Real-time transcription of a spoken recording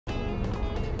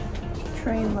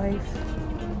train life.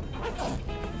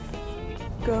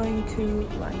 Going to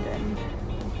London.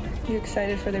 You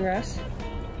excited for the grass?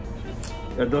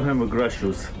 I don't have a grass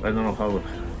shoes. I don't know how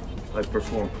I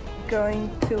perform. Going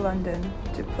to London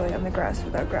to play on the grass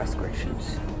without grass court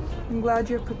shoes. I'm glad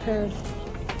you're prepared.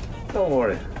 Don't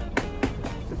worry.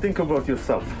 Think about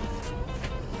yourself.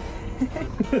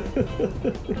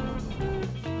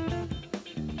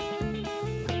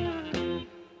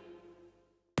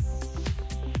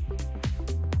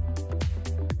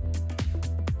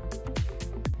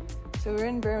 So we're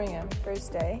in Birmingham,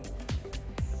 first day.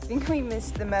 I think we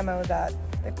missed the memo that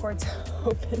the court's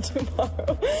open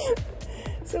tomorrow.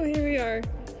 So here we are.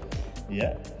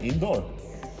 Yeah, indoor.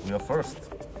 We are first.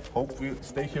 Hope we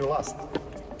stay here last.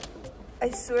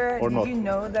 I swear, Or did not. you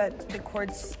know that the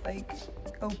court's like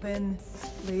open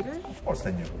later? Of course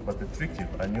I knew, but the trick is,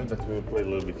 I knew that we would play a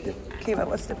little bit here. Okay, but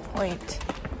what's the point?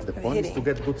 The of point is hitting?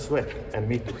 to get good sweat and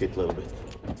me to hit a little bit.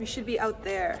 We should be out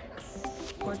there.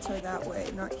 Courts are that way,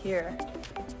 not here.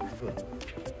 Good.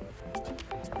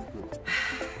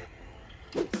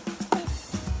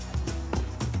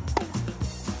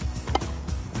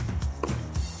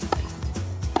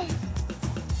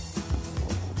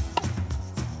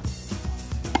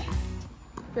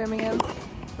 Birmingham,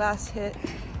 last hit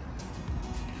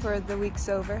for the week's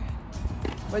over.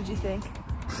 What'd you think?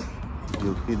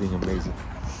 You're hitting amazing.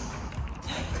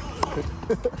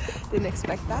 Didn't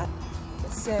expect that.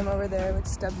 Sam over there with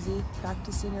Stubbsy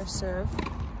practicing her serve.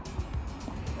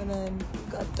 And then we've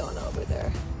got Donna over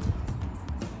there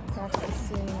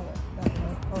practicing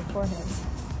her forehands.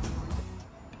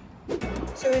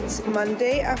 So it's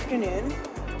Monday afternoon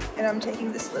and I'm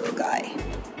taking this little guy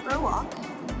for a walk.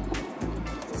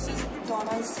 This is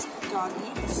Donna's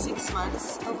doggy, he's 6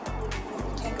 months. Oh,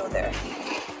 we can't go there.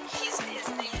 His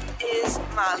name is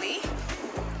Mali.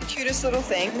 Cutest little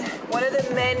thing. One of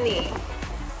the many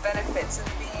benefits of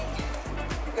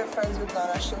being good friends with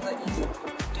Donna, she'll let you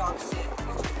dog sit.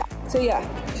 So yeah,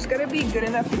 just gotta be good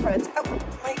enough friends. Oh,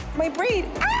 my braid!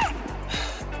 Ah!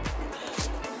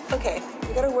 Okay,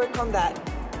 we gotta work on that.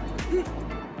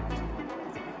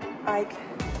 I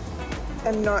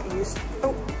am not used.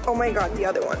 Oh my god, the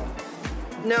other one.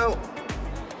 No.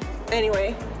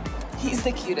 Anyway, he's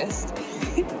the cutest.